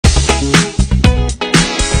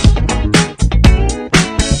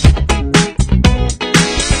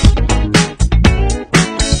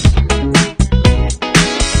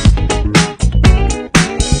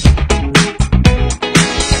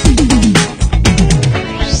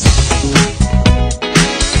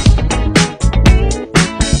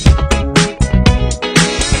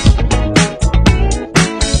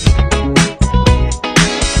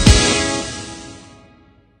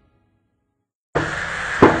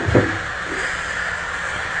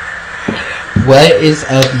What is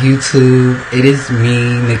up, YouTube? It is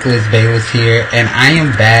me, Nicholas Bayless here, and I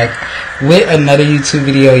am back with another YouTube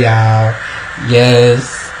video, y'all.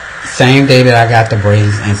 Yes, same day that I got the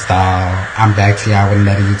braids installed, I'm back to y'all with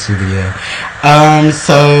another YouTube video.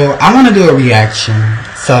 So I want to do a reaction.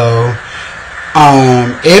 So,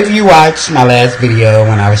 if you watched my last video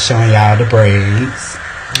when I was showing y'all the braids,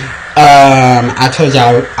 I told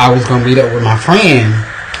y'all I was gonna meet up with my friend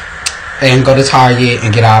and go to Target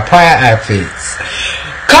and get our pride outfits.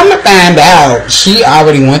 Come to find out, she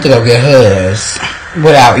already went to go get hers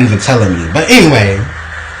without even telling me. But anyway,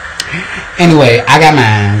 I got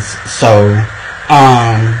mine. So,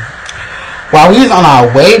 while we was on our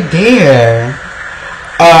way there,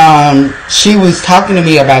 she was talking to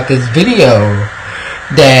me about this video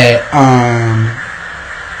that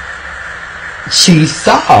she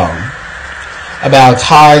saw about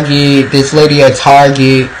Target. This lady at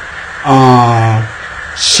Target,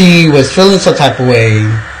 she was feeling some type of way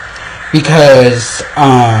because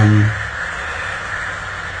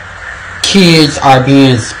kids are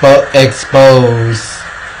being exposed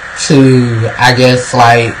to, I guess,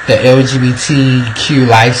 like the LGBTQ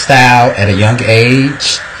lifestyle at a young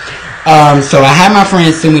age. So I had my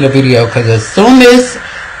friend send me the video, because as soon as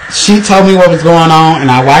she told me what was going on and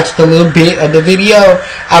I watched a little bit of the video,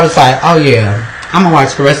 I was like, oh yeah, I'm gonna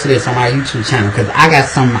watch the rest of this on my YouTube channel, because I got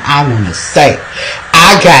something I want to say.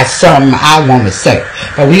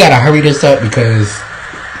 But we gotta hurry this up because,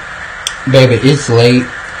 baby, it's late.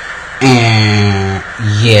 And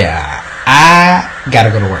yeah, I gotta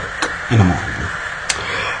go to work in the morning.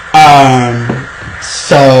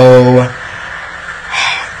 So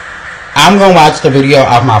I'm gonna watch the video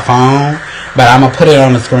off my phone, but I'm gonna put it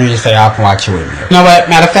on the screen so y'all can watch it with me. You know what?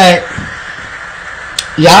 Matter of fact,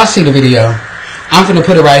 y'all see the video. I'm gonna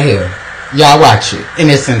put it right here. Y'all watch it in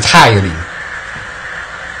its entirety.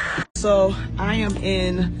 So I am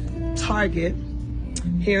in Target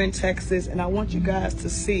here in Texas, and I want you guys to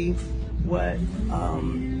see what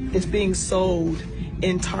is being sold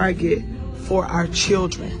in Target for our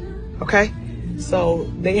children. Okay,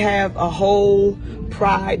 so they have a whole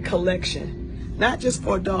Pride collection, not just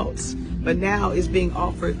for adults, but now it's being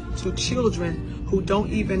offered to children who don't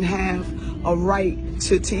even have a right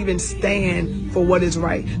to even stand for what is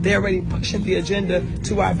right. They're already pushing the agenda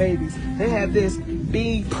to our babies. They have this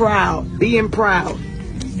being proud, a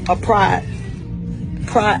pride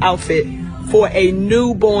outfit for a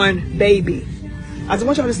newborn baby. I just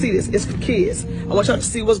want y'all to see this. It's for kids. I want y'all to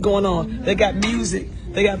see what's going on. They got music.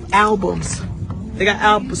 They got albums. They got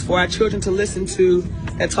albums for our children to listen to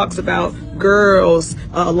that talks about girls,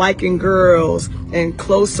 liking girls, and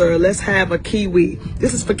closer, let's have a kiwi.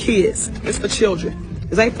 This is for kids. It's for children.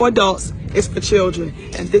 This ain't for adults. It's for children.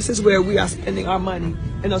 And this is where we are spending our money,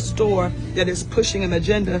 in a store that is pushing an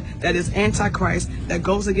agenda that is antichrist, that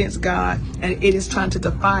goes against God, and it is trying to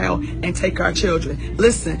defile and take our children.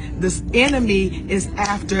 Listen, this enemy is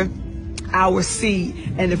after our seed,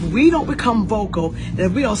 and if we don't become vocal, and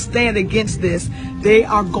if we don't stand against this, they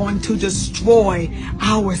are going to destroy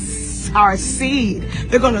our seed.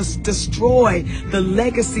 They're going to destroy the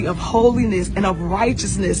legacy of holiness and of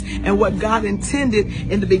righteousness and what God intended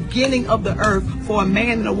in the beginning of the earth, for a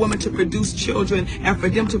man and a woman to produce children and for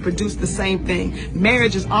them to produce the same thing.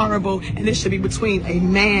 Marriage is honorable, and it should be between a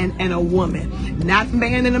man and a woman, not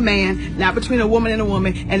man and a man, not between a woman and a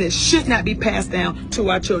woman, and it should not be passed down to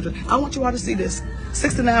our children. I want you all to see this.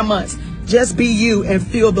 6 to 9 months. Just be you and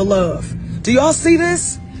feel the love. Do y'all see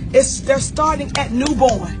this? They're starting at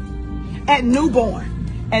newborn.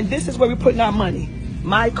 And this is where we're putting our money.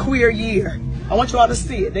 My queer year. I want you all to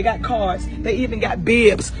see it. They got cards. They even got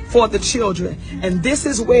bibs for the children. And this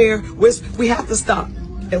is where we have to stop.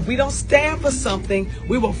 If we don't stand for something,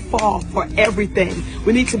 we will fall for everything.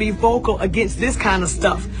 We need to be vocal against this kind of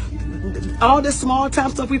stuff. All this small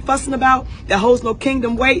time stuff we fussing about that holds no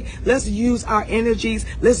kingdom weight, let's use our energies,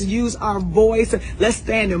 let's use our voice, let's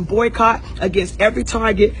stand and boycott against every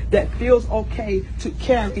Target that feels okay to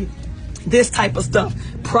carry this type of stuff.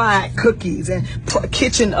 Pride cookies and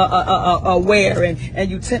kitchen ware and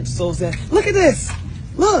utensils. And look at this.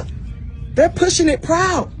 Look, they're pushing it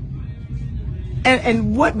proud.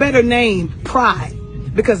 And what better name? Pride.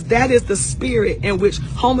 Because that is the spirit in which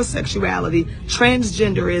homosexuality,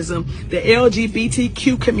 transgenderism, the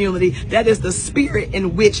LGBTQ community, that is the spirit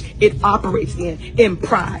in which it operates in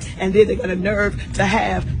pride. And then they got a nerve to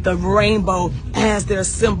have the rainbow as their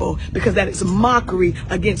symbol, because that is mockery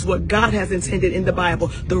against what God has intended in the Bible.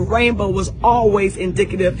 The rainbow was always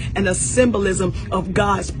indicative and a symbolism of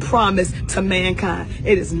God's promise to mankind.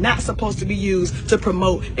 It is not supposed to be used to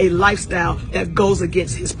promote a lifestyle that goes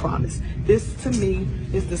against his promise. This to me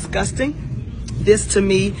is disgusting. This to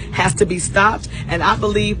me has to be stopped. And I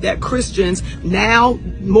believe that Christians now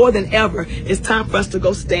more than ever, it's time for us to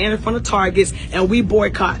go stand in front of Targets and we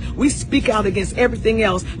boycott. We speak out against everything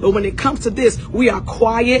else. But when it comes to this, we are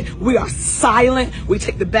quiet. We are silent. We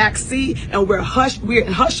take the back seat and we're in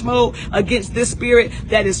hush mode against this spirit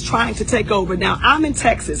that is trying to take over. Now, I'm in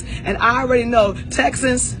Texas and I already know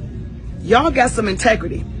Texans, y'all got some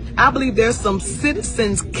integrity. I believe there's some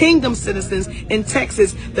citizens, kingdom citizens in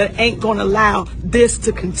Texas that ain't going to allow this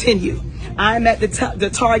to continue. I'm at the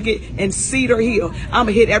Target in Cedar Hill. I'm going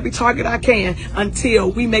to hit every Target I can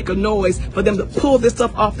until we make a noise for them to pull this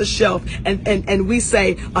stuff off the shelf. And we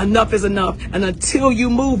say enough is enough. And until you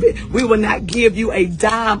move it, we will not give you a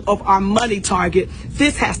dime of our money, Target.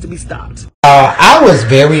 This has to be stopped. I was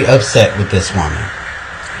very upset with this woman.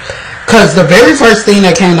 Because the very first thing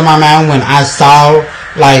that came to my mind when I saw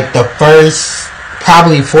like the first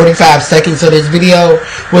probably 45 seconds of this video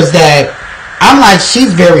was that I'm like,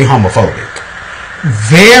 she's very homophobic.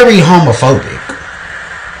 Very homophobic.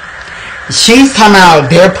 She's come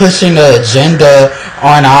out, they're pushing the agenda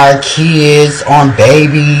on our kids, on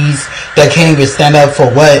babies that can't even stand up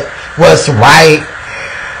for what's right.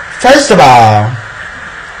 First of all,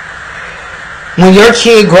 when your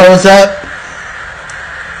kid grows up,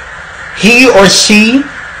 he or she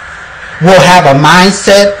will have a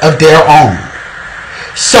mindset of their own.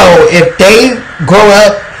 So if they grow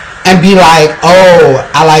up and be like, oh,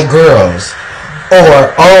 I like girls,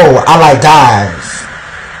 or oh, I like guys,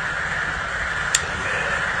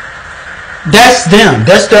 that's them.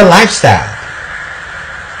 That's their lifestyle.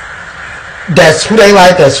 That's who they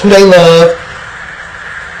like. That's who they love.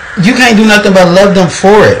 You can't do nothing but love them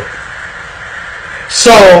for it.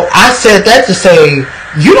 So I said that to say,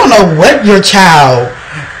 you don't know what your child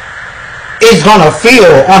is going to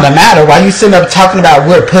feel on the matter while you sitting up talking about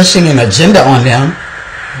we're pushing an agenda on them.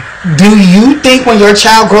 Do you think when your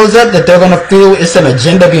child grows up that they're going to feel it's an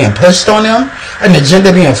agenda being pushed on them? An agenda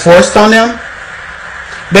being forced on them?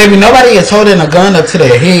 Baby, nobody is holding a gun up to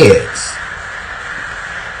their heads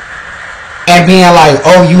and being like,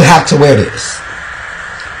 oh, you have to wear this.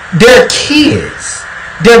 They're kids.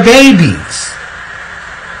 They're babies.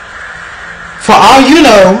 For all you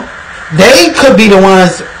know, they could be the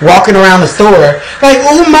ones walking around the store like,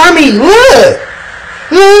 oh, mommy, look,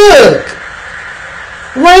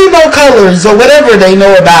 rainbow colors or whatever they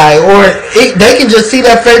know about it. Or they can just see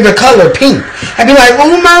their favorite color, pink, and be like,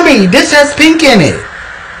 oh, mommy, this has pink in it.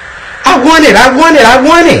 I want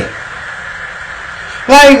it.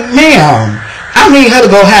 Like, ma'am, I need her to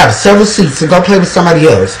go have several seats and go play with somebody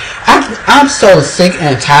else. I'm so sick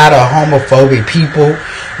and tired of homophobic people.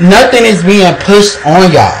 Nothing is being pushed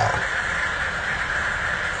on y'all.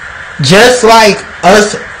 Just like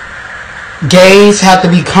us gays have to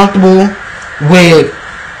be comfortable with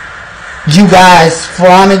you guys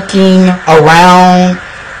frolicking around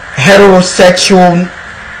heterosexual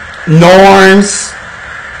norms,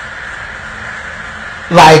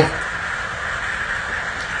 like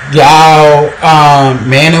y'all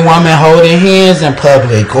man and woman holding hands in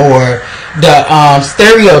public, or the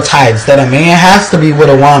stereotypes that a man has to be with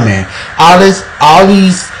a woman, all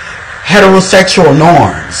these heterosexual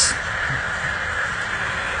norms.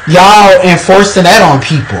 Y'all enforcing that on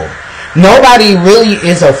people. Nobody really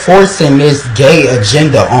is enforcing this gay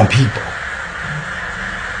agenda on people.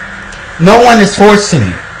 No one is forcing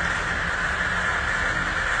it.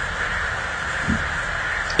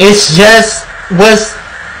 It's just what's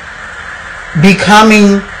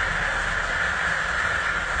becoming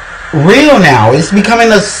real now. It's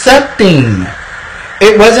becoming accepting.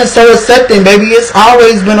 It wasn't so accepting, baby. It's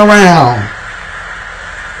always been around.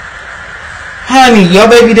 Honey, your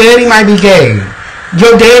baby daddy might be gay.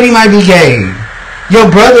 Your daddy might be gay. Your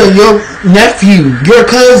brother, your nephew, your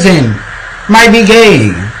cousin might be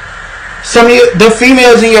gay. Some of the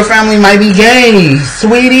females in your family might be gay.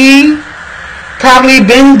 Sweetie, probably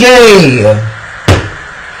been gay.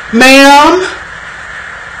 Ma'am.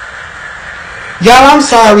 Y'all, I'm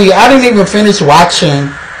sorry. I didn't even finish watching.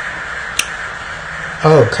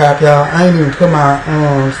 Oh, crap, y'all. I didn't even put my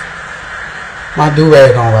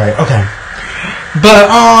do-rag on right. Okay. But,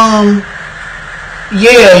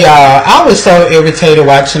 yeah, y'all, I was so irritated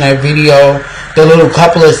watching that video. The little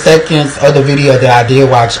couple of seconds of the video that I did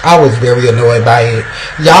watch, I was very annoyed by it.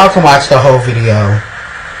 Y'all can watch the whole video.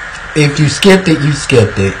 If you skipped it, you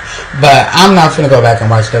skipped it. But I'm not finna go back and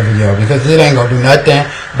watch that video because it ain't gonna do nothing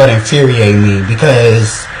but infuriate me.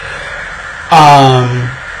 Because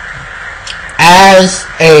as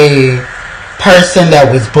a person that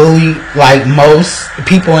was bullied, like most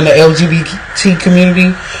people in the LGBT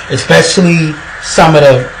community, especially some of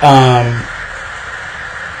the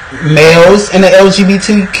males in the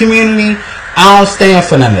LGBT community, I don't stand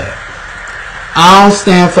for none of that. I don't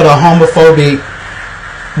stand for the homophobic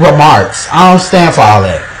remarks. I don't stand for all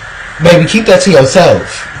that. Baby, keep that to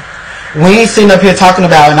yourself. We ain't sitting up here talking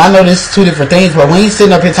about, and I know this is two different things, but we ain't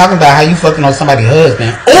sitting up here talking about how you fucking on somebody's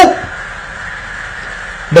husband. Oh!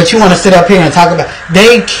 But you want to sit up here and talk about,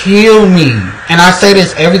 they kill me. And I say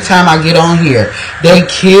this every time I get on here. They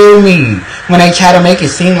kill me when they try to make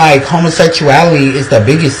it seem like homosexuality is the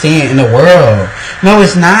biggest sin in the world. No,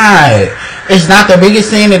 it's not. It's not the biggest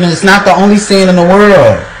sin, and it's not the only sin in the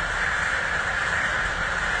world.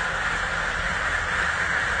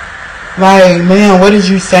 Like, man, what is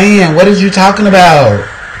you saying? What is you talking about?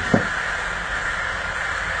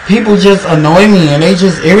 People just annoy me and they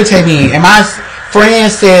just irritate me. And my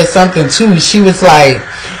friend said something too. She was like,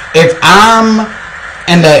 if I'm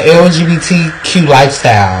in the LGBTQ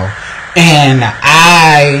lifestyle and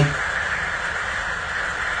I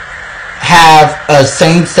have a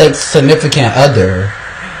same-sex significant other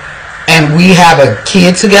and we have a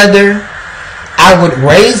kid together, I would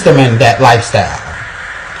raise them in that lifestyle.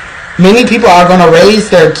 Many people are going to raise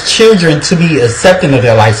their children to be accepting of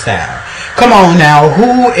their lifestyle. Come on now,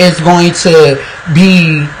 who is going to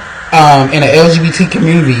be in the LGBT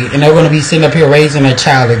community and they're going to be sitting up here raising their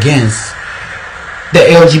child against the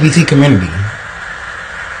LGBT community?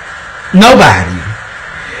 Nobody.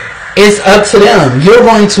 It's up to them. You're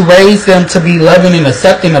going to raise them to be loving and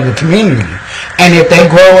accepting of the community. And if they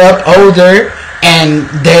grow up older and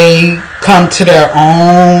they come to their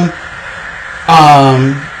own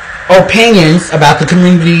opinions about the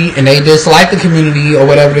community and they dislike the community or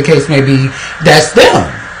whatever the case may be, that's them.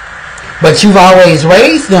 But you've always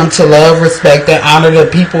raised them to love, respect, and honor the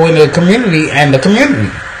people in the community and the community.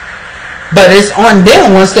 But it's on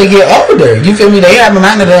them once they get older. You feel me? They have a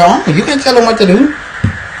mind of their own. You can't tell them what to do.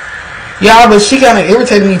 Y'all, but she kind of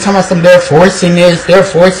irritated me talking about some they're forcing this.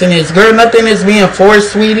 Girl, nothing is being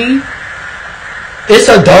forced, sweetie. It's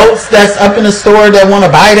adults that's up in the store that want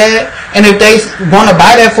to buy that. And if they want to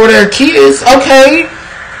buy that for their kids, okay.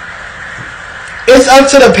 It's up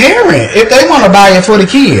to the parent if they want to buy it for the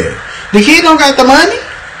kid. The kid don't got the money.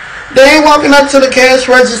 They ain't walking up to the cash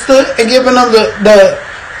register and giving them the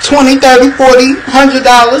 $20, $30, $40, $100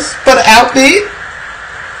 for the outfit.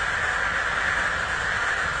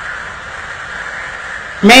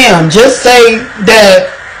 Ma'am, just say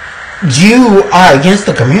that you are against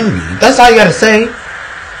the community. That's all you gotta say.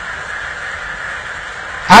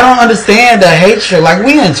 I don't understand the hatred. Like,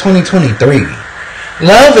 we in 2023.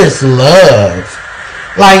 Love is love.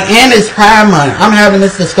 Like, and it's Pride Month. I'm having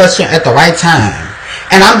this discussion at the right time.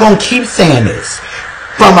 And I'm going to keep saying this.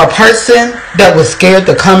 From a person that was scared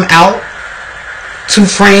to come out to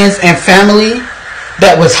friends and family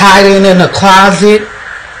that was hiding in a closet,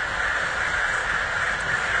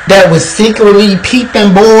 that was secretly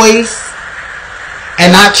peeping boys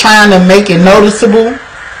and not trying to make it noticeable.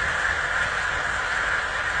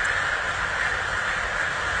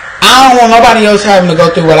 I don't want nobody else having to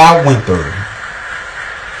go through what I went through.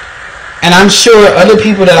 And I'm sure other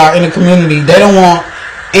people that are in the community, they don't want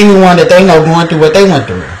anyone that they know going through what they went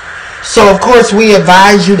through. So, of course, we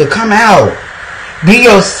advise you to come out. Be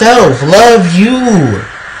yourself. Love you.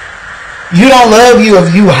 You don't love you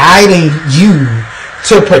if you hiding you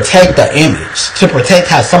to protect the image, to protect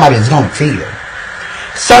how somebody is going to feel.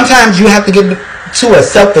 Sometimes you have to get to a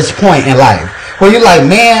selfish point in life where you're like,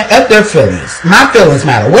 man, F their feelings. My feelings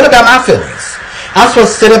matter. What about my feelings? I'm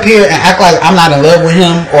supposed to sit up here and act like I'm not in love with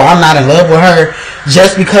him or I'm not in love with her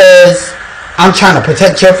just because I'm trying to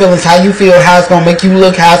protect your feelings, how you feel, how it's going to make you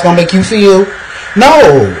look, how it's going to make you feel.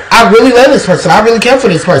 No, I really love this person. I really care for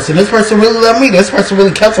this person. This person really love me. This person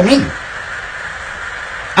really care for me.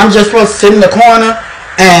 I'm just supposed to sit in the corner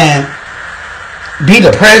and be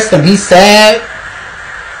depressed and be sad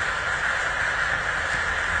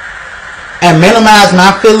and minimize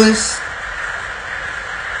my feelings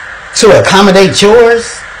to accommodate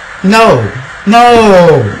yours? No.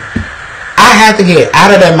 I had to get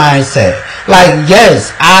out of that mindset. Like,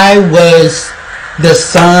 yes, I was the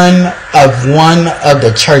son of one of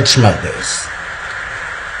the church mothers.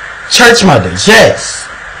 Church mothers, yes.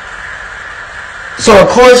 So of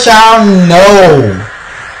course y'all know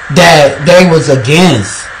that they was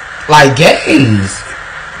against like gays.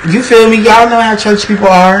 You feel me? Y'all know how church people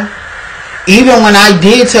are. Even when I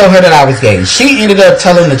did tell her that I was gay, she ended up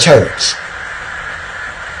telling the church.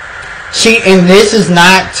 And this is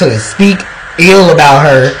not to speak ill about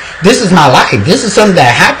her. This is my life. This is something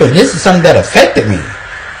that happened. This is something that affected me.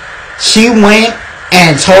 She went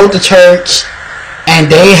and told the church, and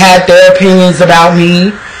they had their opinions about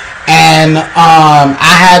me, and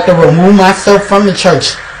I had to remove myself from the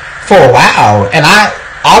church for a while. And I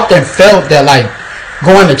often felt that like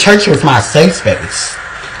going to church was my safe space.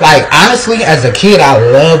 Like, honestly, as a kid, I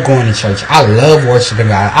love going to church. I love worshiping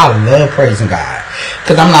God. I love praising God.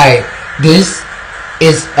 Because I'm like, this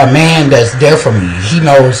is a man that's there for me. He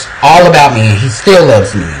knows all about me, and he still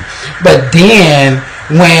loves me. But then,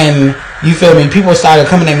 when, you feel me, people started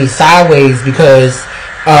coming at me sideways because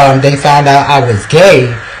they found out I was gay,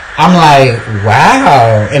 I'm like,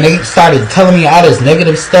 wow. And they started telling me all this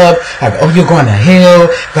negative stuff, like, oh, you're going to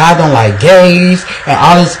hell, God don't like gays, and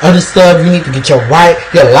all this other stuff. You need to get your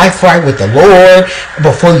life right with the Lord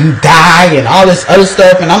before you die, and all this other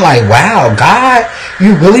stuff. And I'm like, wow, God,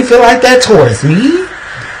 you really feel like that towards me?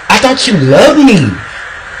 I thought you loved me.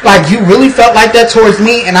 Like, you really felt like that towards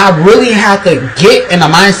me. And I really have to get in a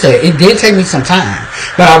mindset. It did take me some time,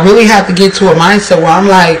 but I really have to get to a mindset where I'm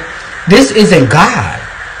like, this isn't God.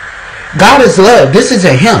 God is love. This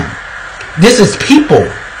isn't him. This is people.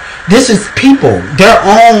 This is people. Their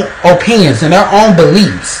own opinions and their own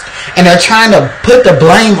beliefs. And they're trying to put the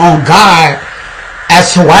blame on God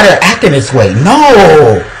as to why they're acting this way. No,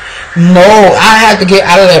 I had to get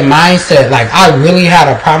out of that mindset. Like, I really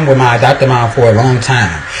had a problem with my adopted mom for a long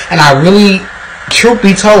time. And I really, truth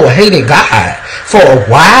be told, hated God for a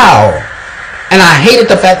while. And I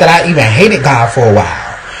hated the fact that I even hated God for a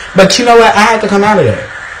while. But you know what? I had to come out of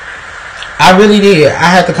that. I really did. I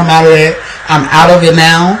had to come out of that. I'm out of it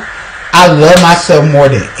now. I love myself more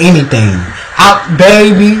than anything.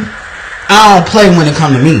 Baby, I don't play when it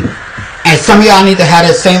comes to me. And some of y'all need to have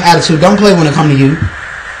that same attitude. Don't play when it comes to you.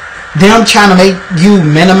 Them trying to make you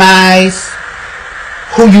minimize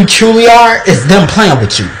who you truly are is them playing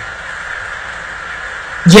with you.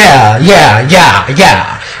 Yeah.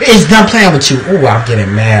 It's them playing with you. Ooh, I'm getting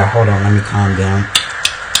mad. Hold on, let me calm down.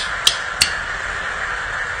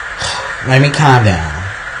 Let me calm down.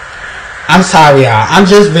 I'm sorry, y'all. I'm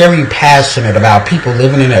just very passionate about people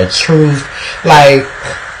living in their truth. Like,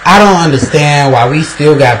 I don't understand why we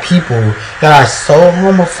still got people that are so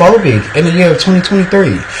homophobic in the year of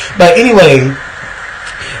 2023. But anyway,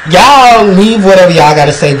 y'all leave whatever y'all got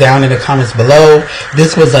to say down in the comments below.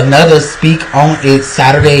 This was another Speak On It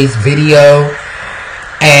Saturdays video.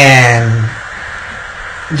 And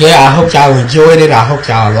yeah, I hope y'all enjoyed it. I hope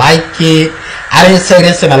y'all like it. I didn't say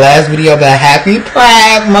this in the last video, but happy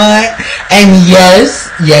Pride Month. And yes,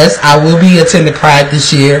 I will be attending Pride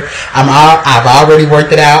this year. I've already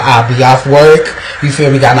worked it out. I'll be off work. You feel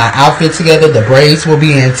me? Got my outfit together. The braids will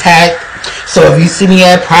be intact. So if you see me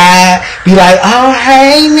at Pride, be like, oh,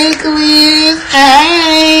 hey, Nicholas.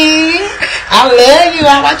 Hey. I love you.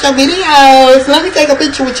 I watch your videos. Let me take a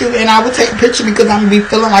picture with you. And I will take a picture because I'm going to be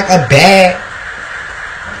feeling like a bad.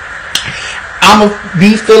 I'm going to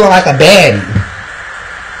be feeling like a baddie.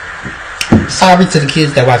 Sorry to the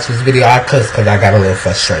kids that watch this video. I cussed because I got a little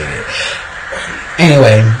frustrated.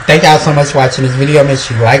 Anyway, thank y'all so much for watching this video. Make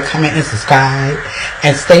sure you like, comment, and subscribe.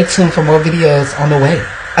 And stay tuned for more videos on the way.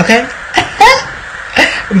 Okay?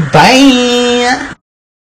 Bye.